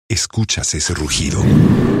¿Escuchas ese rugido?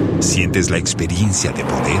 ¿Sientes la experiencia de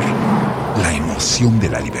poder? ¿La emoción de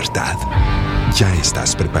la libertad? Ya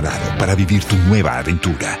estás preparado para vivir tu nueva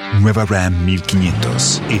aventura. Nueva Ram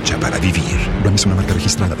 1500, hecha para vivir. Ram es una marca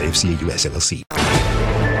registrada de FCA US LLC.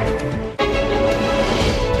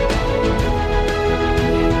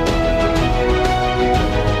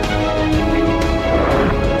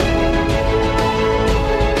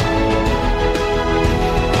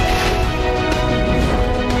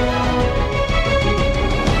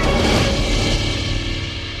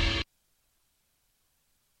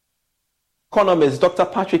 Economist Dr.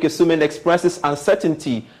 Patrick Asuming expresses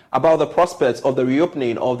uncertainty about the prospects of the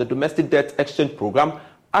reopening of the domestic debt exchange program,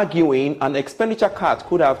 arguing an expenditure cut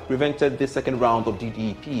could have prevented the second round of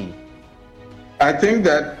DDEP. I think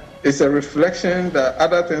that it's a reflection that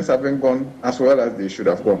other things haven't gone as well as they should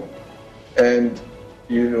have gone. And,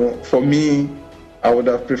 for me, I would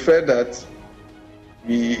have preferred that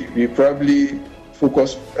we probably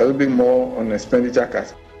focus a little bit more on expenditure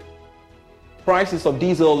cut. Prices of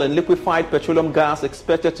diesel and liquefied petroleum gas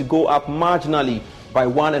expected to go up marginally by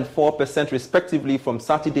 1% and 4% respectively from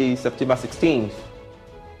Saturday, September 16th.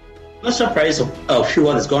 National price of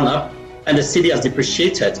fuel has gone up and the cedi has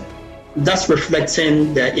depreciated, thus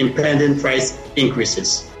reflecting the impending price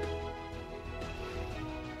increases.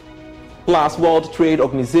 Plus, World Trade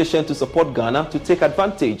Organization to support Ghana to take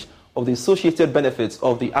advantage of the associated benefits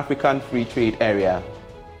of the African Free Trade Area.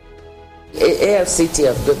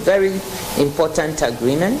 AFCTF, the very important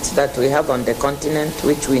agreement that we have on the continent,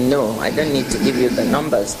 which we know, I don't need to give you the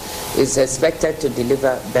numbers, is expected to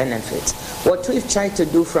deliver benefits. What we've tried to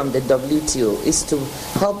do from the WTO is to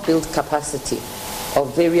help build capacity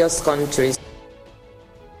of various countries.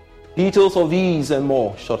 Details of these and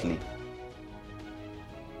more shortly.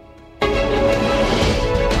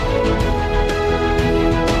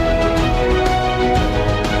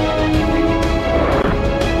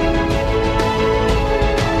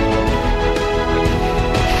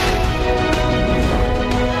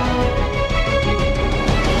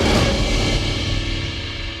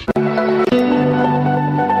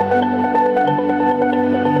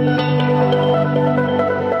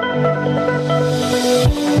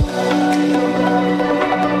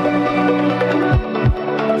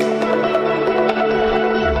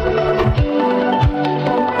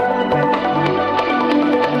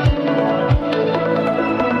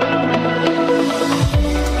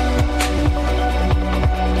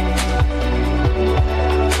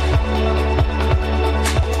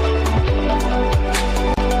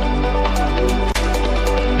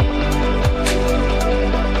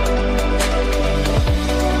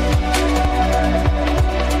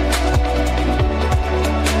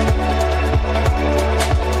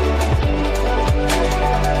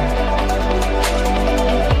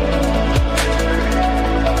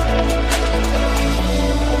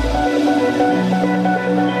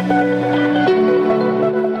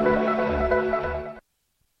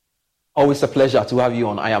 Always a pleasure to have you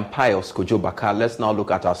on. I am Pius Kojo-Baka. Let's now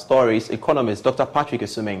look at our stories. Economist Dr. Patrick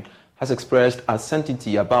Asuming has expressed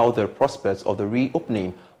uncertainty about the prospects of the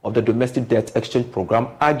reopening of the domestic debt exchange program,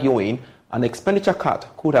 arguing an expenditure cut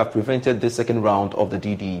could have prevented the second round of the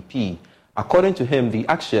DDEP. According to him,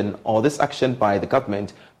 this action by the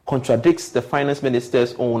government contradicts the finance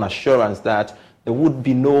minister's own assurance that there would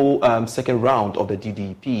be no second round of the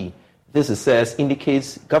DDEP. This, he says,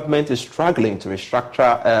 indicates government is struggling to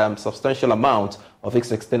restructure substantial amounts of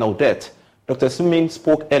its external debt. Dr. Asuming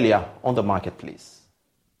spoke earlier on the marketplace.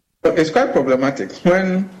 It's quite problematic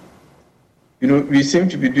when, we seem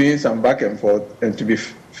to be doing some back and forth and to be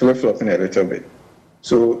flip-flopping a little bit.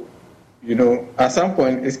 So, at some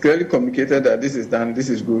point, it's clearly communicated that this is done, this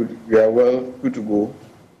is good, we are good to go.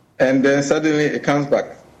 And then suddenly it comes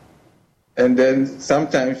back. And then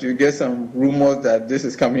sometimes you get some rumors that this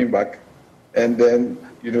is coming back, and then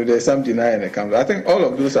there's some denial and it comes. I think all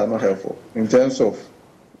of those are not helpful in terms of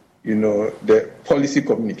the policy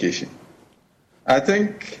communication. I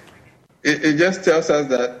think it just tells us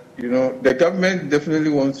that the government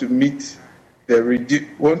definitely wants to reduce the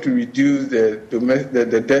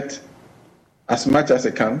debt as much as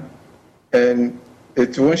it can, and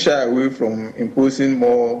it won't shy away from imposing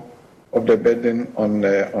more of the burden on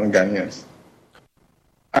Ghanaians.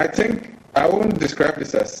 I think I won't describe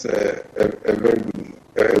this as a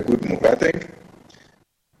very good move. I think,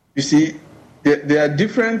 you see, there are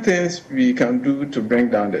different things we can do to bring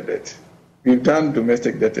down the debt. We've done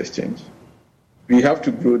domestic debt exchange. We have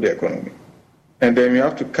to grow the economy. And then we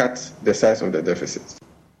have to cut the size of the deficit.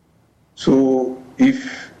 So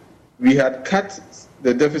if we had cut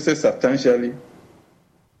the deficit substantially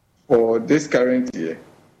for this current year,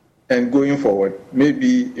 And going forward,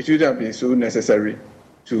 maybe it would have been so necessary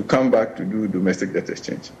to come back to do domestic debt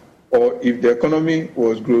exchange. Or if the economy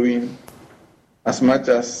was growing as much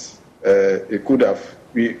as it could have,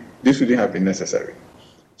 this wouldn't have been necessary.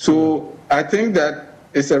 So I think that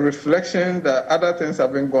it's a reflection that other things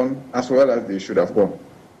haven't gone as well as they should have gone.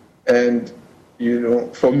 And,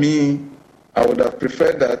 for me, I would have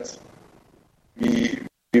preferred that we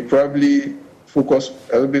probably focus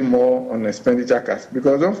a little bit more on expenditure cuts.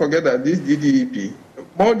 Because don't forget that this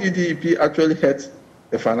more DDEP actually hurts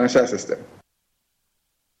the financial system.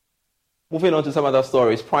 Moving on to some other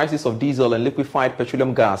stories, prices of diesel and liquefied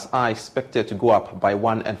petroleum gas are expected to go up by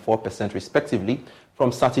 1% and 4% respectively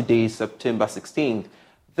from Saturday, September 16th.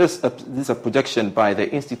 This is a projection by the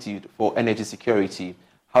Institute for Energy Security.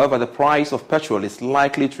 However, the price of petrol is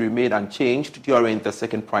likely to remain unchanged during the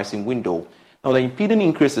second pricing window. Now, the impending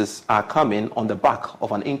increases are coming on the back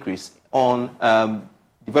of an increase on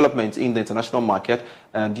developments in the international market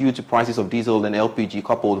due to prices of diesel and LPG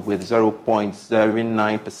coupled with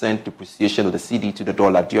 0.09% depreciation of the cedi to the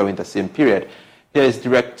dollar during the same period. Here is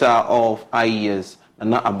Director of IES,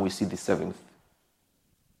 Nana Amoisi the 7th.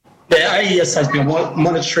 The IES has been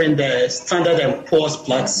monitoring the Standard & Poor's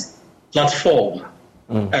platform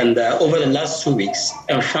and over the last 2 weeks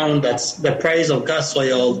and found that the price of gas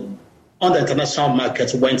oil on the international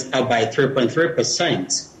market went up by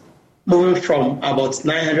 3.3%. Moving from about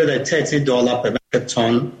 $930 per metric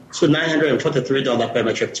ton to $943 per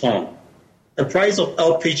metric ton. The price of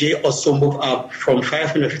LPG also moved up from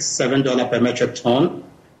 $557 per metric ton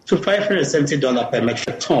to $570 per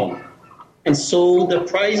metric ton. And so the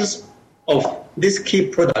price of these key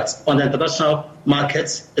products on the international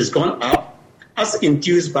market has gone up as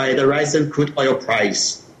induced by the rising crude oil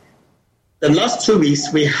price. The last 2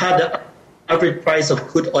 weeks, we had the average price of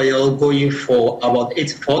crude oil going for about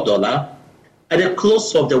 $84. At the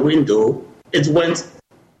close of the window, it went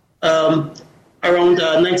around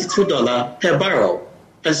 $92 per barrel.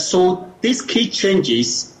 And so these key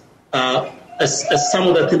changes are some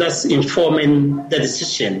of the things that's informing the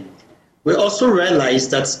decision. We also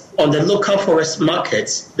realized that on the local forest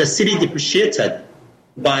markets, the cedi depreciated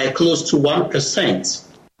by close to 1%.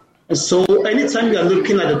 And so anytime you are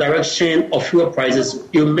looking at the direction of fuel prices,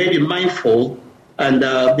 you may be mindful and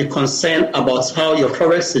be concerned about how your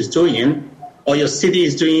forex is doing or your cedi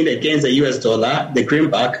is doing against the US dollar, the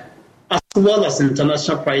greenback, as well as the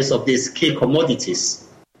international price of these key commodities.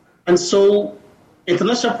 And so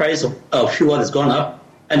international price of fuel has gone up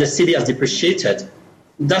and the cedi has depreciated.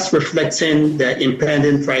 That's reflecting the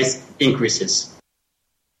impending price increases.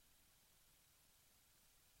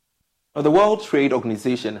 Now, the World Trade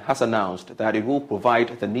Organization has announced that it will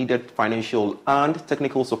provide the needed financial and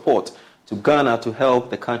technical support to Ghana to help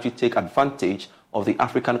the country take advantage of the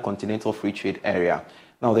African Continental Free Trade Area.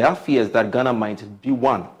 Now, there are fears that Ghana might be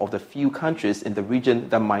one of the few countries in the region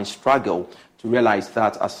that might struggle to realize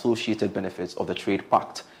that associated benefits of the Trade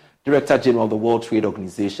Pact. Director General of the World Trade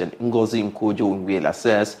Organization, Ngozi Nkojo-Nwiela,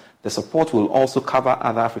 says the support will also cover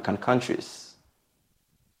other African countries.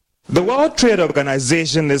 The World Trade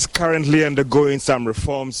Organization is currently undergoing some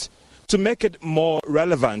reforms to make it more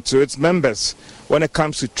relevant to its members when it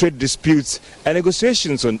comes to trade disputes and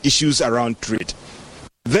negotiations on issues around trade.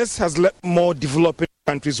 This has left more developing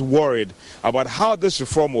countries worried about how this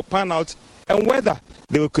reform will pan out and whether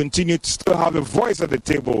they will continue to still have a voice at the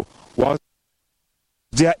table while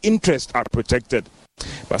their interests are protected.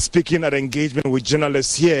 But speaking at engagement with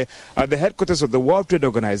journalists here at the headquarters of the World Trade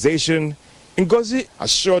Organization, Ngozi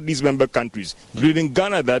assured these member countries, including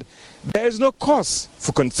Ghana, that there is no cause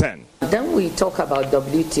for concern. Then we talk about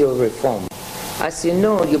WTO reform. As you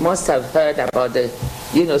know, you must have heard about the,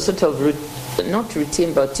 sort of, not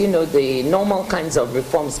routine, but, the normal kinds of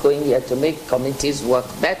reforms going here to make committees work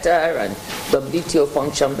better and WTO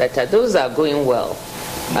function better. Those are going well.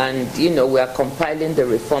 And, we are compiling the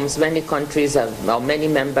reforms. Many countries many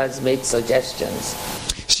members made suggestions.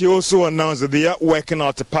 She also announced that they are working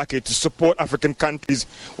out a package to support African countries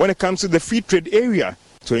when it comes to the free trade area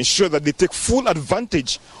to ensure that they take full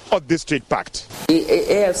advantage of this trade pact. The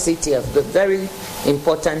AFCTF, the very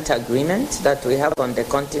important agreement that we have on the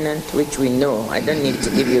continent, which we know, I don't need to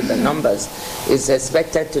give you the numbers, is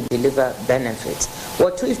expected to deliver benefits.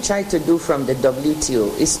 What we've tried to do from the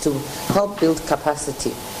WTO is to help build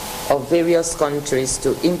capacity of various countries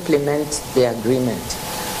to implement the agreement.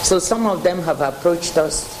 So some of them have approached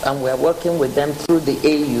us and we're working with them through the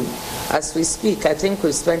AU. As we speak, I think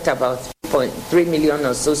we've spent about 3.3 million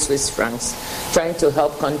or so Swiss francs trying to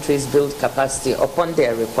help countries build capacity upon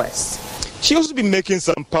their request. She also been making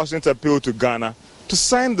some passionate appeal to Ghana to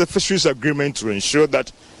sign the fisheries agreement to ensure that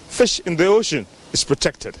fish in the ocean is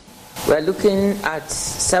protected. We're looking at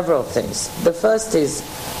several things. The first is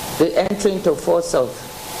the entry into force of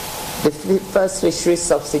the first fisheries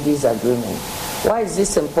subsidies agreement. Why is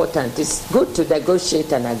this important? It's good to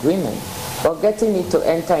negotiate an agreement, but getting it to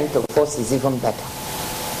enter into force is even better.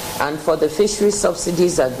 And for the fisheries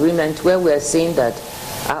subsidies agreement, where we are saying that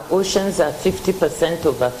our oceans are 50%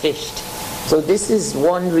 overfished. So this is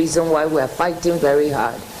one reason why we are fighting very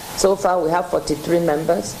hard. So far we have 43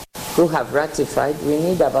 members who have ratified. We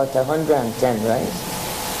need about 110,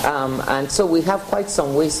 right? And so we have quite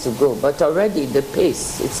some ways to go. But already the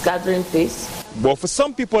pace, it's gathering pace. But for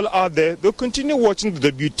some people out there, they'll continue watching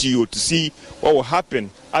the WTO to see what will happen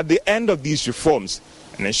at the end of these reforms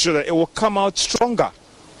and ensure that it will come out stronger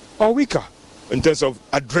or weaker in terms of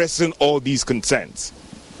addressing all these concerns.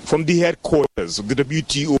 From the headquarters of the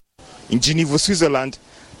WTO in Geneva, Switzerland,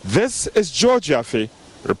 this is George Yaffe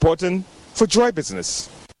reporting for Joy Business.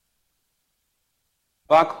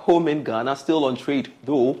 Back home in Ghana, still on trade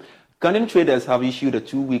though, Ghanaian traders have issued a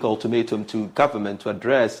 2-week ultimatum to government to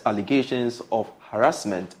address allegations of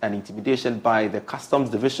harassment and intimidation by the Customs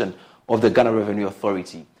Division of the Ghana Revenue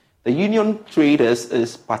Authority. The union traders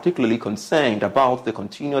is particularly concerned about the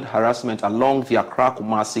continued harassment along the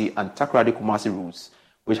Accra-Kumasi and Takoradi-Kumasi routes,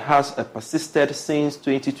 which has persisted since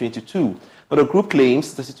 2022. But the group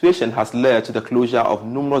claims the situation has led to the closure of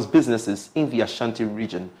numerous businesses in the Ashanti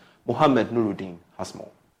region. Mohammed Nuruddin has more.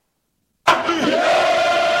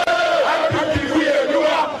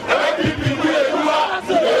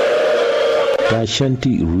 The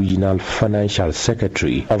Ashanti Regional Financial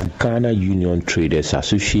Secretary of Ghana Union Traders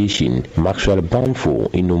Association, Maxwell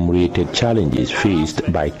Bamfo, enumerated challenges faced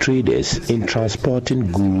by traders in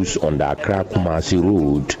transporting goods on the Accra-Kumasi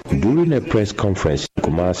road. During a press conference in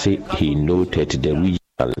Kumasi, he noted the regional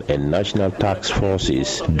and national task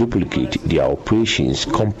forces duplicate their operations,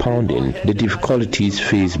 compounding the difficulties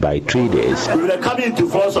faced by traders. We were coming into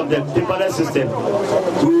force of the paperless system.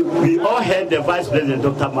 We all heard the Vice President,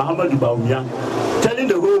 Dr. Muhammadu Bawumia, telling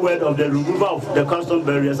the whole world of the removal of the custom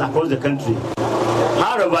barriers across the country.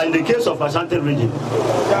 However, in the case of Ashanti region,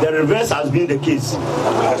 the reverse has been the case.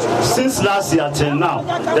 Since last year till now,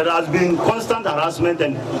 there has been constant harassment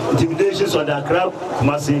and intimidations on the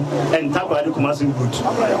Accra-Kumasi and Takoradi-Kumasi route.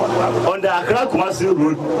 On the Accra-Kumasi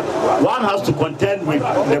route, one has to contend with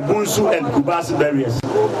the Bunsu and Kubasi barriers.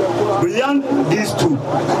 Beyond these two,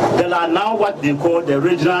 there are now what they call the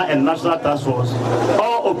regional and national task force,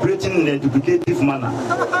 all operating in a duplicative manner.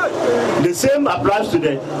 The same applies to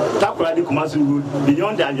the Takoradi-Kumasi route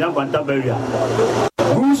beyond the Anyan-Kwanta barrier.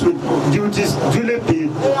 Goods with duties duly paid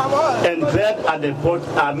and cleared at the port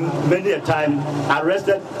are many a time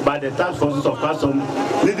arrested by the task forces of customs,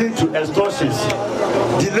 leading to extortions,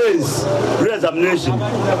 delays, re-examination,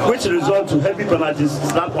 which result to heavy penalties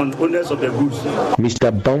slapped on owners of the goods.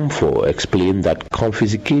 Mr. Bamfo explained that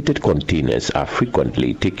confiscated containers are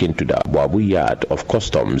frequently taken to the Abuabu yard of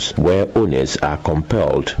customs, where owners are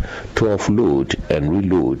compelled to offload and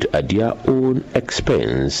reload at their own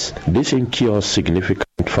expense. This incurs significant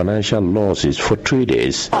financial losses for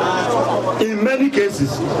traders. In many cases,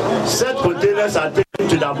 such containers are taken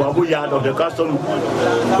to the Abuabu yard of the customs,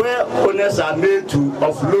 where owners are made to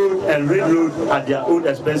offload and reload at their own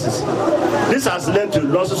expenses. This has led to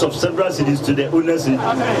losses of several cities to the owners in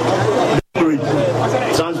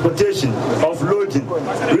transportation, offloading,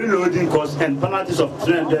 reloading costs, and penalties of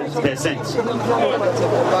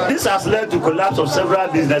 300%. This has led to collapse of several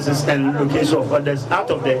businesses and locations of others out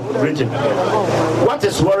of the region. What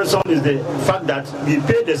is worrisome is the fact that we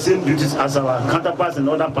pay the same duties as our counterparts in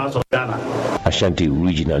other parts of Ghana. Ashanti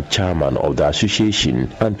Regional Chairman of the association,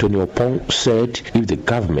 Antonio Pong, said if the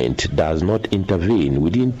government does not intervene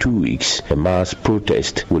within 2 weeks, a mass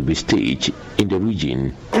protest will be staged in the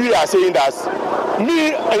region. We are saying that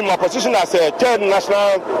me, in my position as a third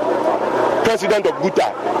national president of GUTA,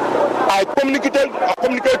 I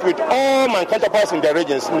communicate with all my counterparts in the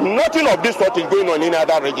regions. Nothing of this sort is going on in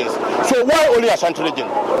other regions. So why only Ashanti region?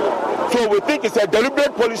 So we think it's a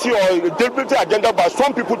deliberate policy or a deliberate agenda by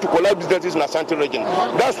some people to collect businesses in Ashanti region.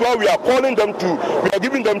 That's why we are calling them we are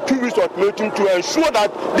giving them 2 weeks ultimatum to ensure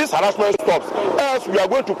that this harassment stops. Else we are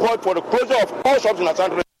going to call for the closure of all shops in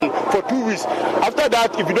Ashanti region for 2 weeks. After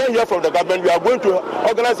that, if you don't hear from the government, we are going to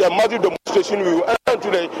organize a massive demonstration. We will enter to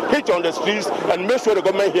the hit on the streets and make sure the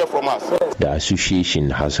government hear from us. The association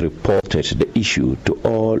has reported the issue to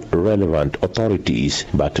all relevant authorities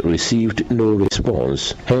but received no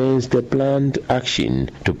response. Hence the planned action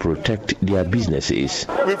to protect their businesses.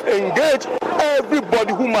 We've engaged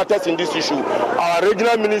everybody who matters in this issue. Our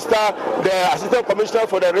regional minister, the assistant commissioner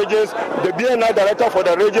for the regions, the BNI director for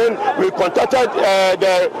the region, we contacted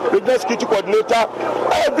the regional security coordinator,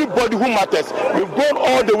 everybody who matters. We've gone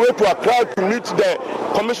all the way to Accra to meet the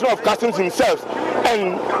commissioner of customs himself,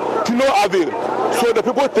 and to no avail. So the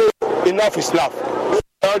people think enough is enough.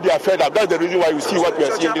 Now they are fed up. That's the reason why you see what we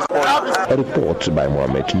are seeing this morning. A report by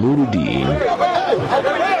Mohammed Nuruddin.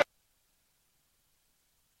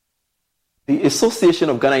 The Association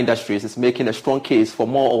of Ghana Industries is making a strong case for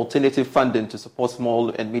more alternative funding to support small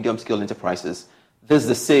and medium-scale enterprises. This,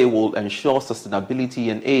 they say, will ensure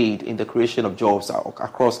sustainability and aid in the creation of jobs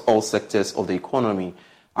across all sectors of the economy.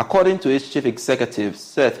 According to its chief executive,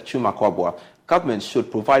 Seth Chumakwabwa, government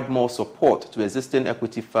should provide more support to existing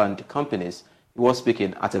equity fund companies. He was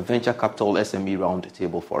speaking at a venture capital SME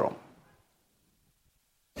roundtable forum.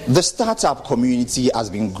 The startup community has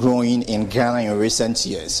been growing in Ghana in recent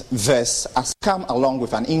years. This has come along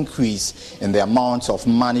with an increase in the amount of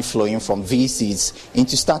money flowing from VCs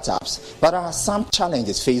into startups, but there are some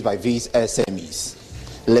challenges faced by these SMEs.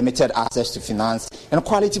 Limited access to finance and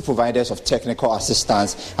quality providers of technical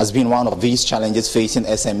assistance has been one of these challenges facing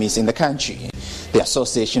SMEs in the country. The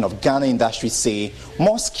Association of Ghana Industries say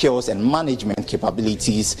more skills and management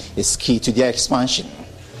capabilities is key to their expansion.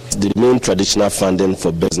 The main traditional funding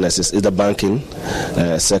for businesses is the banking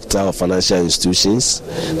sector or financial institutions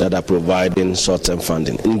that are providing short-term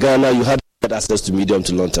funding. In Ghana, you have access to medium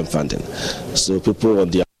to long-term funding. So people on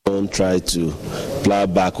their own try to plow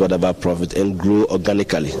back whatever profit and grow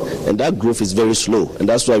organically. And that growth is very slow. And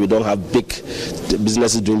that's why we don't have big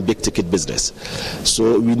businesses doing big-ticket business.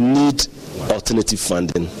 So we need alternative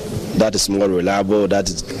funding that is more reliable, that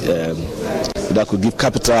could give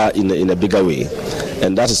capital in a bigger way.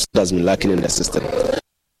 And that is what has been lacking in the system.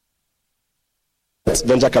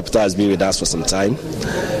 Venture capital has been with us for some time,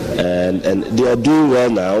 and they are doing well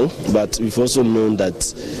now, but we've also known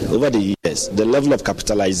that over the years, the level of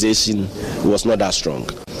capitalization was not that strong,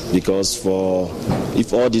 because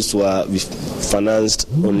if all this were, we financed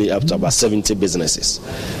only up to about 70 businesses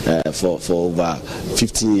for over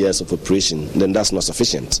 15 years of operation, then that's not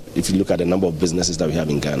sufficient if you look at the number of businesses that we have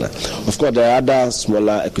in Ghana. Of course, there are other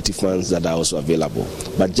smaller equity funds that are also available,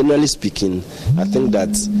 but generally speaking, I think that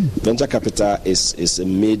venture capital is a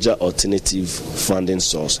major alternative funding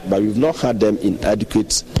source, but we've not had them in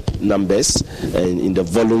adequate numbers and in the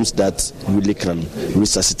volumes that really can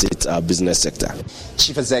resuscitate our business sector.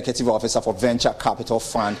 Chief Executive Officer for Venture Capital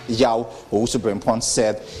Fund, Yao Owusu-Brempong,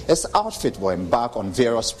 said its outfit will embark on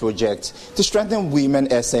various projects to strengthen women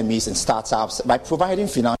SMEs and startups by providing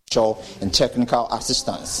financial and technical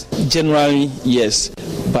assistance. Generally, yes,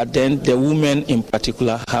 but then the women in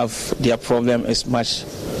particular have their problem is much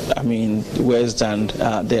worse than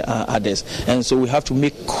there are others. And so we have to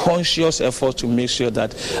make conscious efforts to make sure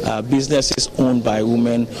that businesses owned by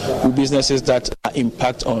women, businesses that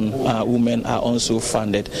impact on women are also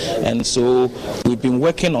funded. And so we've been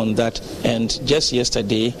working on that. And just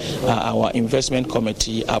yesterday, our investment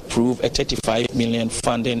committee approved a 35 million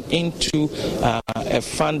funding into a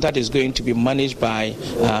fund that is going to be managed by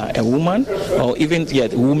a woman, or even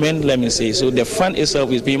women, let me say. So the fund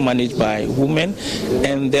itself is being managed by women,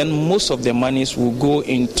 and then most of the monies will go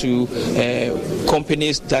into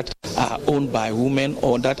companies that are owned by women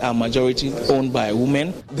or that are majority owned by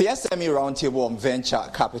women. The SME Roundtable on Venture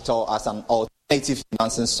Capital as an alternative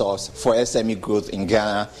financing source for SME growth in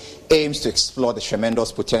Ghana aims to explore the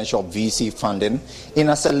tremendous potential of VC funding in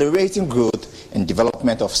accelerating growth and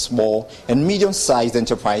development of small and medium-sized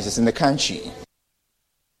enterprises in the country.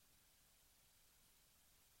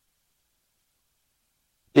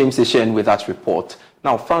 James Ishen with that report.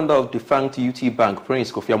 Now, founder of defunct UT Bank,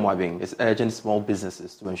 Prince Kofi Amwabing, is urging small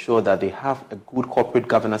businesses to ensure that they have a good corporate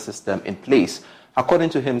governance system in place. According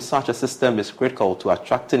to him, such a system is critical to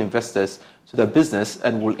attracting investors to the business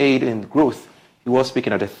and will aid in growth. He was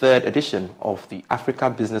speaking at the third edition of the Africa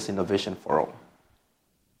Business Innovation Forum.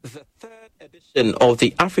 The third edition of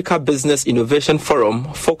the Africa Business Innovation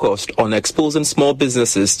Forum focused on exposing small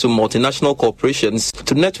businesses to multinational corporations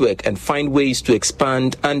to network and find ways to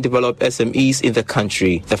expand and develop SMEs in the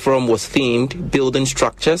country. The forum was themed Building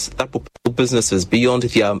Structures that propel businesses beyond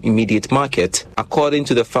their immediate market. According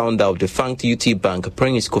to the founder of defunct UT Bank,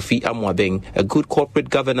 Prince Kofi Amwabing, a good corporate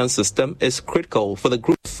governance system is critical for the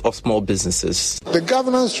growth of small businesses. The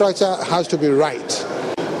governance structure has to be right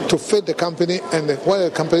to fit the company and where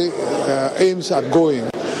the company aims at going.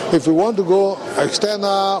 If we want to go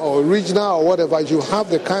external or regional or whatever, you have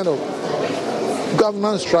the kind of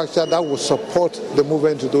governance structure that will support the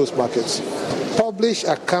movement to those markets. Publish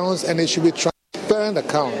accounts, and it should be transparent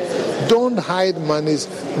account. don't hide monies,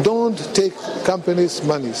 don't take companies'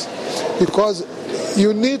 monies, because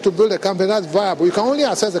you need to build a company that's viable. You can only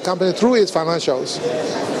assess the company through its financials.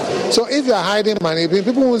 So if you are hiding money,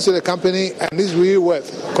 people won't see the company and it's really worth,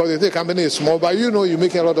 because they think the company is small, but you know you're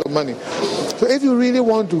making a lot of money. So if you really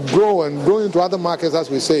want to grow and grow into other markets, as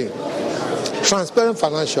we say, transparent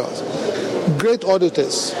financials, great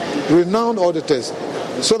auditors, renowned auditors,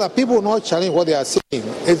 so that people will not challenge what they are saying.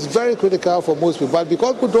 It's very critical for most people. But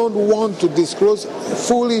because people don't want to disclose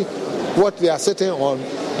fully what they are sitting on,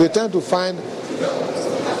 they tend to find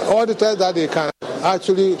auditors that they can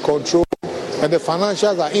actually control, and the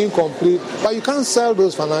financials are incomplete, but you can't sell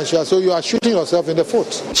those financials, so you are shooting yourself in the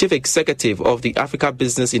foot. Chief Executive of the Africa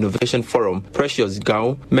Business Innovation Forum, Precious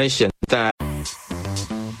Gao, mentioned that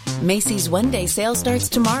Macy's one-day sale starts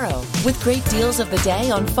tomorrow with great deals of the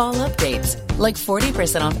day on fall updates, like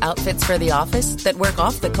 40% off outfits for the office that work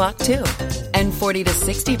off the clock too, and 40 to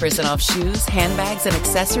 60% off shoes, handbags, and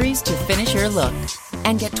accessories to finish your look.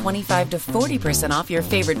 And get 25 to 40% off your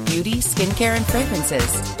favorite beauty, skincare, and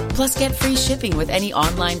fragrances. Plus, get free shipping with any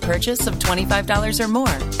online purchase of $25 or more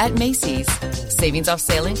at Macy's. Savings off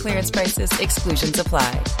sale and clearance prices. Exclusions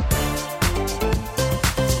apply.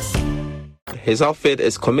 his outfit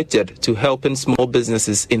is committed to helping small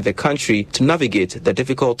businesses in the country to navigate the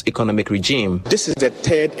difficult economic regime. This is the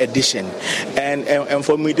third edition, and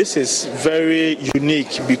for me this is very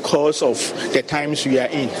unique because of the times we are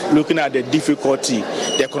in. Looking at the difficulty,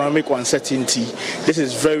 the economic uncertainty, this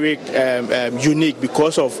is very unique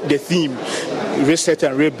because of the theme, reset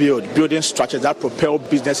and rebuild, building structures that propel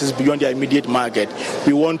businesses beyond their immediate market.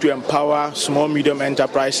 We want to empower small, medium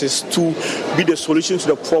enterprises to be the solution to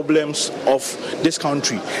the problems of this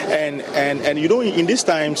country. And you know, in these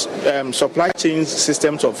times, supply chain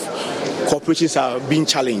systems of corporations are being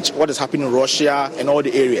challenged. What is happening in Russia and all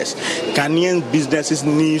the areas. Ghanaian businesses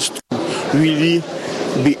need to really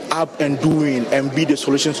be up and doing and be the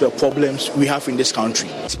solutions to the problems we have in this country.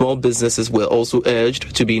 Small businesses were also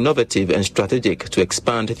urged to be innovative and strategic to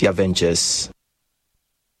expand their ventures.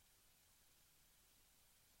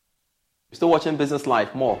 You're still watching Business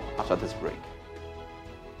Live. More after this break.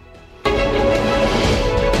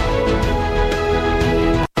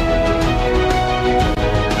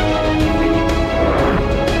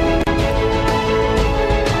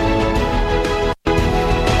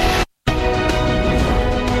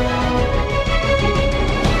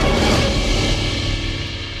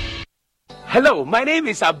 Hello, my name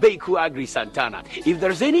is Abeku Agri Santana. If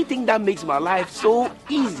there's anything that makes my life so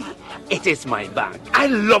easy, it is my bank. I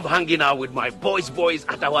love hanging out with my boys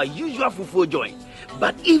at our usual fufu joint.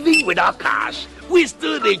 But even without cash, we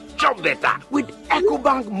still dey chop better with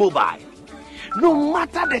EcoBank Mobile. No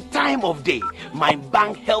matter the time of day, my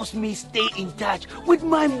bank helps me stay in touch with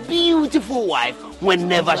my beautiful wife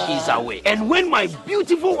whenever she's away. And when my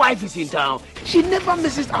beautiful wife is in town, she never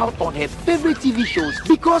misses out on her favorite TV shows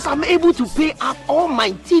because I'm able to pay up all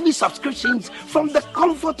my TV subscriptions from the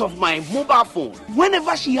comfort of my mobile phone.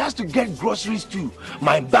 Whenever she has to get groceries too,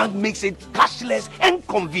 my bank makes it cashless and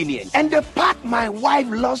convenient. And the part my wife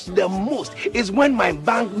loves the most is when my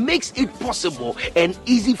bank makes it possible and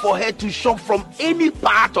easy for her to shop from any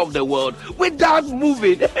part of the world without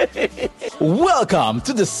moving. Welcome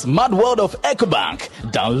to the smart world of EcoBank.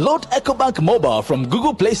 Download EcoBank Mobile from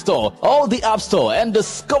Google Play Store or the App Store and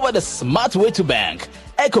discover the smart way to bank.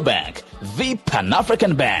 EcoBank, the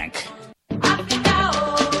Pan-African Bank.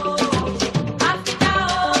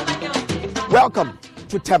 Welcome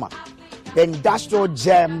to Tema, the industrial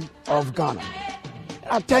gem of Ghana.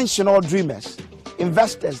 Attention all dreamers,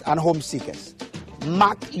 investors and home seekers.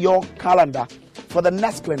 Mark your calendar for the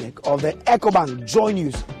next clinic of the EcoBank Join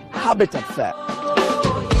Use Habitat Fair.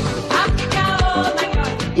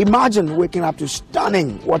 Imagine waking up to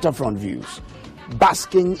stunning waterfront views,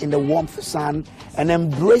 basking in the warmth of the sun, and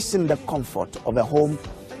embracing the comfort of a home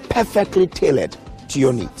perfectly tailored to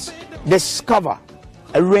your needs. Discover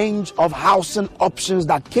a range of housing options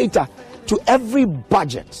that cater to every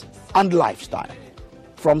budget and lifestyle.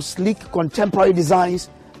 From sleek contemporary designs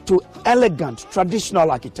to elegant traditional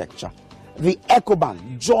architecture, the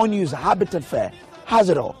EcoBank Join Use Habitat Fair has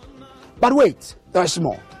it all. But wait, there's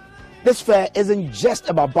more. This fair isn't just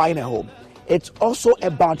about buying a home. It's also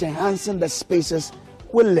about enhancing the spaces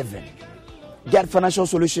we live in. Get financial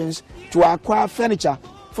solutions to acquire furniture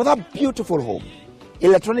for that beautiful home,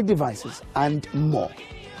 electronic devices, and more.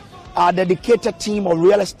 Our dedicated team of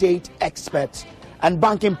real estate experts and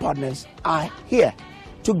banking partners are here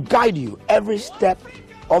to guide you every step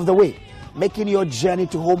of the way, making your journey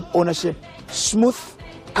to home ownership smooth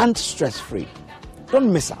and stress-free.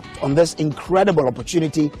 Don't miss out on this incredible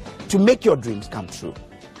opportunity to make your dreams come true.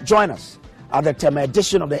 Join us at the Tema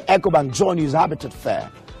edition of the EcoBank Joy News Habitat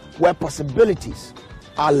Fair, where possibilities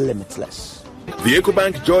are limitless. The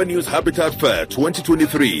EcoBank Joy News Habitat Fair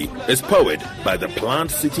 2023 is powered by the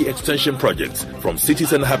Plant City Extension Project from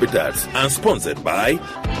Cities and Habitats and sponsored by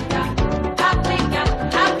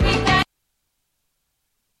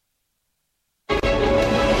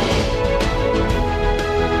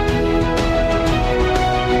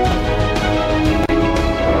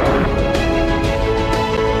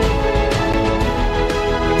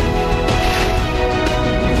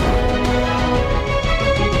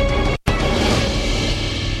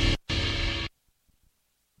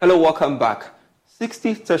Hello, welcome back.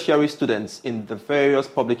 60 tertiary students in the various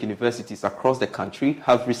public universities across the country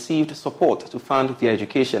have received support to fund their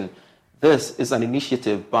education. This is an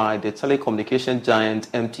initiative by the telecommunication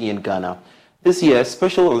giant MTN Ghana. This year,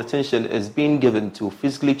 special attention is being given to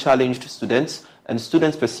physically challenged students and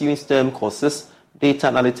students pursuing STEM courses, data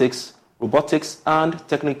analytics, robotics, and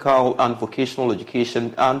technical and vocational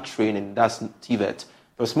education and training. That's TVET.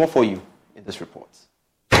 There's more for you in this report.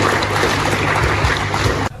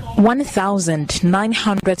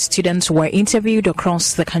 1,900 students were interviewed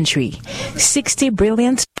across the country. 60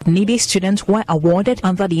 brilliant, needy students were awarded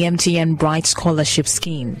under the MTN Bright Scholarship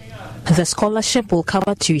Scheme. The scholarship will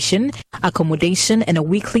cover tuition, accommodation, and a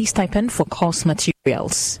weekly stipend for course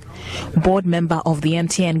materials. Board member of the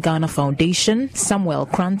MTN Ghana Foundation, Samuel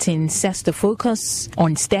Cranton, says the focus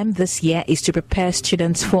on STEM this year is to prepare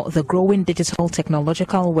students for the growing digital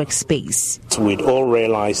technological workspace. We'd all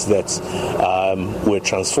realize that we're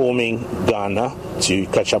transforming Ghana to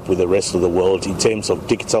catch up with the rest of the world in terms of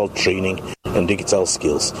digital training and digital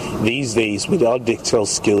skills. These days, without digital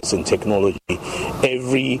skills and technology,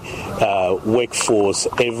 every workforce,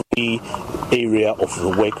 every area of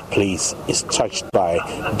the workplace is touched by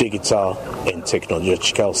digital and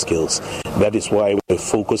technological skills. That is why we're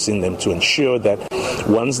focusing them to ensure that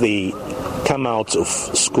once they come out of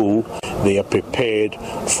school, they are prepared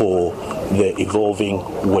for the evolving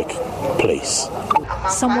workplace.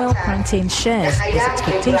 Samuel Cranton shares his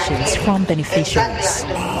expectations from beneficiaries.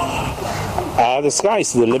 The sky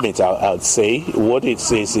is the limit, I'd say. What it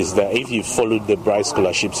says is that if you followed the Bright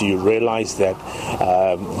Scholarships, you realize that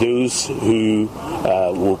those who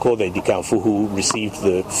we'll call the Dikanfu, who received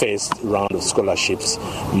the first round of scholarships,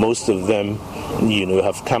 most of them,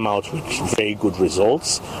 have come out with very good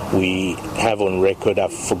results. We have on record,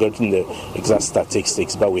 I've forgotten the exact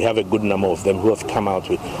statistics, but we have a good number of them who have come out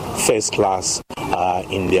with first class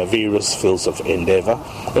in their various fields of endeavor.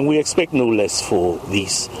 And we expect no less for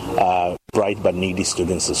these bright but needy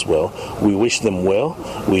students as well. We wish them well.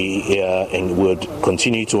 We and would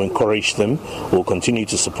continue to encourage them. We'll continue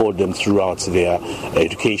to support them throughout their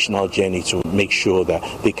educational journey to make sure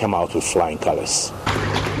that they come out with flying colors.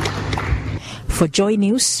 For Joy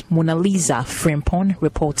News, Mona Lisa Frimpon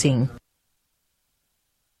reporting.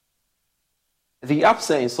 The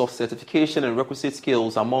absence of certification and requisite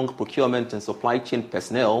skills among procurement and supply chain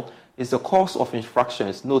personnel is the cause of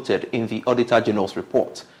infractions noted in the Auditor General's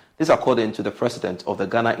report. This according to the president of the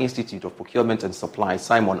Ghana Institute of Procurement and Supply,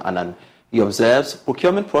 Simon Annan. He observes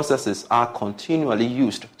procurement processes are continually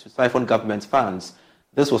used to siphon government funds.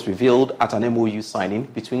 This was revealed at an MOU signing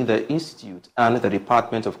between the Institute and the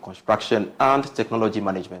Department of Construction and Technology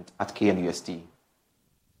Management at KNUST.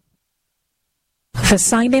 The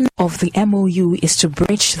signing of the MOU is to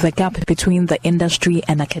bridge the gap between the industry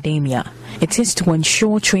and academia. It is to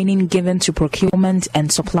ensure training given to procurement and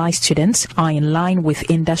supply students are in line with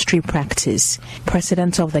industry practice.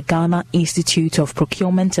 President of the Ghana Institute of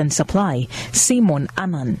Procurement and Supply, Simon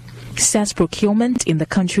Annan, says procurement in the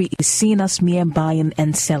country is seen as mere buying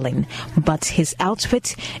and selling, but his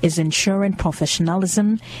outfit is ensuring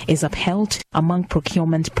professionalism is upheld among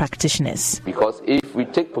procurement practitioners. Because if we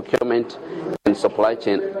take procurement and supply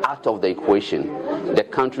chain out of the equation, the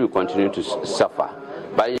country will continue to suffer.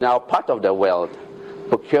 But in our part of the world,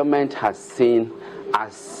 procurement has seen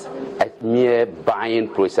as a mere buying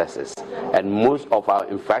processes, and most of our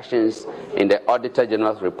infractions in the Auditor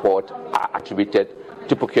General's report are attributed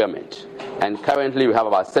to procurement. And currently we have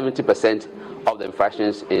about 70% of the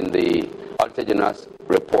infractions in the Auditor General's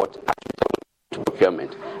report attributed to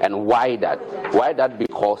procurement. And why that? Why that?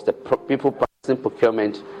 Because the people practicing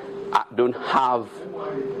procurement don't have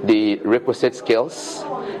the requisite skills.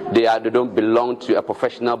 They don't belong to a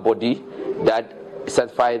professional body that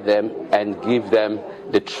certify them and give them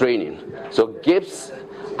the training. So GIBS,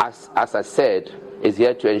 as I said, is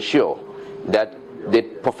here to ensure that the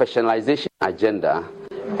professionalization agenda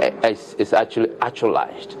is actually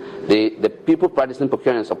actualized. The people practicing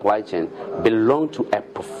procurement and supply chain belong to a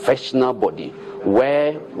professional body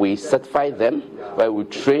where we certify them, where we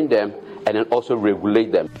train them, and then also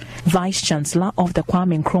regulate them. Vice Chancellor of the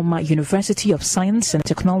Kwame Nkrumah University of Science and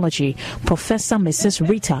Technology, Professor Mrs.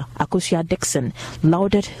 Rita Akosua-Dixon,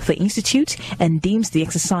 lauded the institute and deems the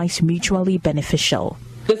exercise mutually beneficial.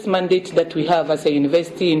 This mandate that we have as a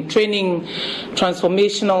university in training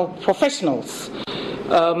transformational professionals,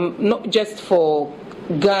 not just for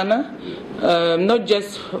Ghana, not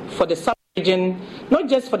just for the sub-region, not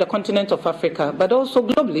just for the continent of Africa, but also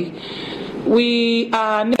globally, we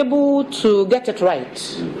are unable to get it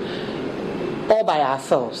right all by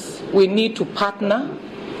ourselves. We need to partner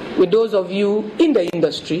with those of you in the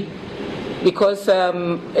industry, because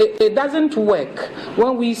it doesn't work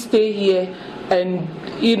when we stay here and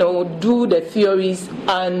do the theories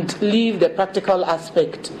and leave the practical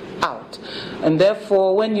aspect out. And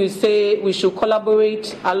therefore, when you say we should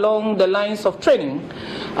collaborate along the lines of training,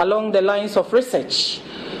 along the lines of research,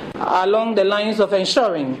 along the lines of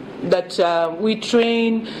ensuring that we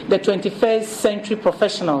train the 21st century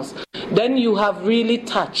professionals, then you have really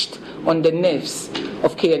touched on the nerves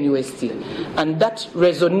of KNUST. And that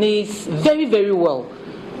resonates very, very well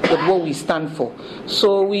with what we stand for.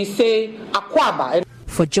 So we say Akwaba.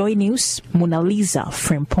 For Joy News, Mona Lisa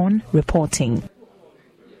Frimpong reporting.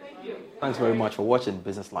 Thanks very much for watching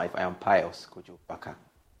Business Life. I am Pius Kojo Baka.